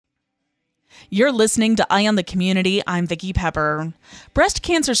You're listening to Eye on the Community. I'm Vicki Pepper. Breast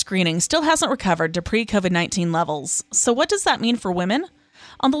cancer screening still hasn't recovered to pre-COVID-19 levels. So what does that mean for women?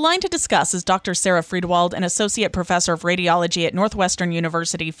 On the line to discuss is Dr. Sarah Friedewald, an associate professor of radiology at Northwestern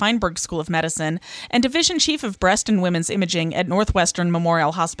University Feinberg School of Medicine and division chief of breast and women's imaging at Northwestern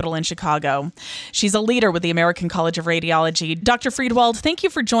Memorial Hospital in Chicago. She's a leader with the American College of Radiology. Dr. Friedewald, thank you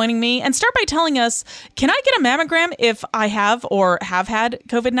for joining me. And start by telling us, can I get a mammogram if I have or have had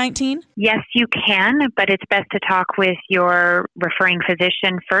COVID-19? Yes, you can, but it's best to talk with your referring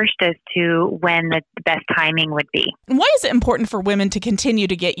physician first as to when the best timing would be. And why is it important for women to continue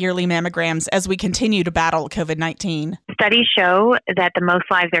to get yearly mammograms as we continue to battle COVID-19? Studies show that the most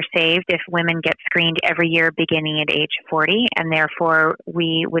lives are saved if women get screened every year beginning at age 40, and therefore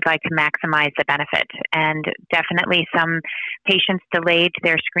we would like to maximize the benefit. And definitely some patients delayed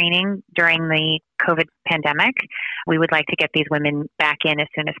their screening during the COVID pandemic. We would like to get these women back in as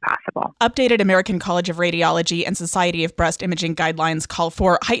soon as possible. Updated American College of Radiology and Society of Breast Imaging guidelines call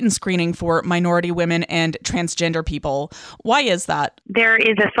for heightened screening for minority women and transgender people. Why is that? There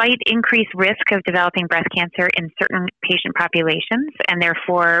is a slight increased risk of developing breast cancer in certain patient populations, and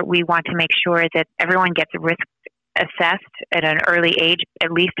therefore we want to make sure that everyone gets risk assessed at an early age,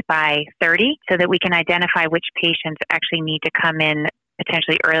 at least by 30, so that we can identify which patients actually need to come in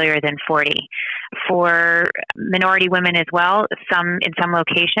potentially earlier than 40. For minority women as well, in some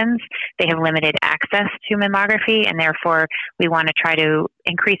locations, they have limited access to mammography, and therefore we want to try to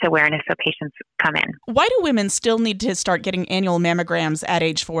increase awareness so patients come in. Why do women still need to start getting annual mammograms at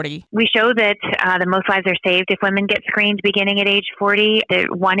age 40? We show that the most lives are saved if women get screened beginning at age 40.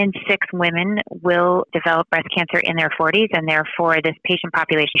 That 1 in 6 women will develop breast cancer in their 40s, and therefore this patient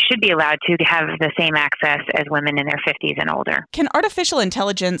population should be allowed to have the same access as women in their 50s and older. Can artificial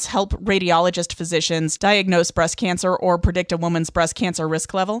intelligence help radiologist physicians diagnose breast cancer or predict a woman's breast cancer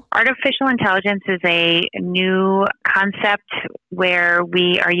risk level? Artificial intelligence is a new concept where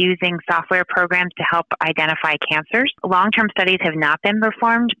we are using software programs to help identify cancers. Long-term studies have not been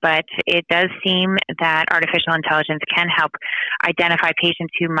performed, but it does seem that artificial intelligence can help identify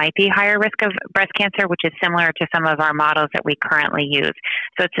patients who might be higher risk of breast cancer, which is similar to some of our models that we currently use.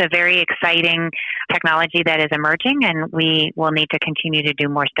 So it's a very exciting technology that is emerging, and we will need to continue to do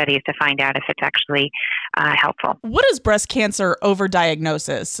more studies to find out if it's actually helpful. What is breast cancer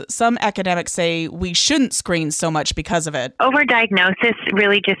overdiagnosis? Some academics say we shouldn't screen so much because of it. Overdiagnosis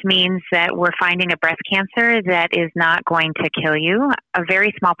really just means that we're finding a breast cancer that is not going to kill you. A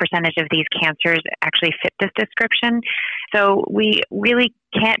very small percentage of these cancers actually fit this description. So we really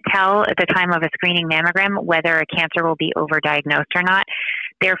can't tell at the time of a screening mammogram whether a cancer will be overdiagnosed or not.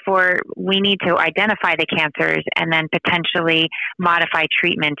 Therefore, we need to identify the cancers and then potentially modify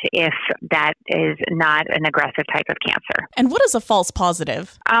treatment if that is not an aggressive type of cancer. And what is a false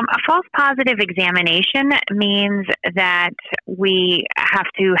positive? A false positive examination means that we have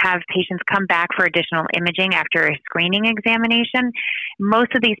to have patients come back for additional imaging after a screening examination.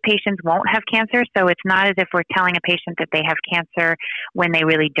 Most of these patients won't have cancer, so it's not as if we're telling a patient that they have cancer when they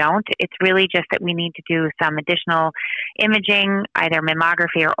really don't. It's really just that we need to do some additional imaging, either mammography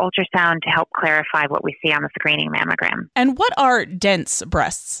or ultrasound, to help clarify what we see on the screening mammogram. And what are dense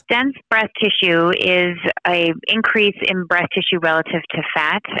breasts? Dense breast tissue is an increase in breast tissue relative to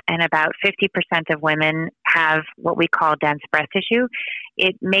fat, and about 50% of women have what we call dense breast tissue.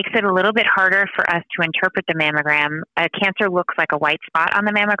 It makes it a little bit harder for us to interpret the mammogram. A cancer looks like a white spot on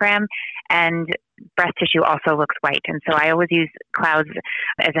the mammogram, and breast tissue also looks white. And so I always use clouds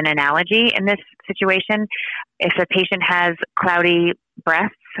as an analogy in this situation. If a patient has cloudy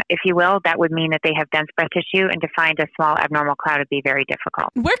breasts, if you will, that would mean that they have dense breast tissue, and to find a small abnormal cloud would be very difficult.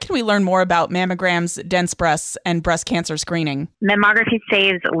 Where can we learn more about mammograms, dense breasts, and breast cancer screening?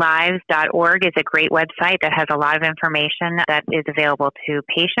 MammographySavesLives.org is a great website that has a lot of information that is available to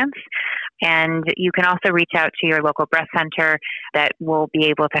patients. And you can also reach out to your local breast center that will be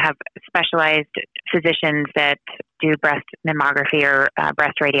able to have specialized physicians that do breast mammography or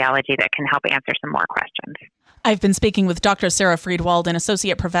breast radiology that can help answer some more questions. I've been speaking with Dr. Sarah Friedewald, an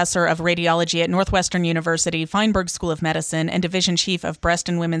associate professor of radiology at Northwestern University Feinberg School of Medicine and division chief of breast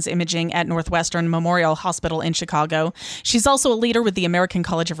and women's imaging at Northwestern Memorial Hospital in Chicago. She's also a leader with the American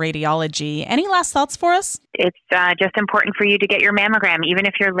College of Radiology. Any last thoughts for us? It's just important for you to get your mammogram. Even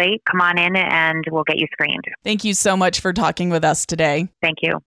if you're late, come on in and we'll get you screened. Thank you so much for talking with us today. Thank you.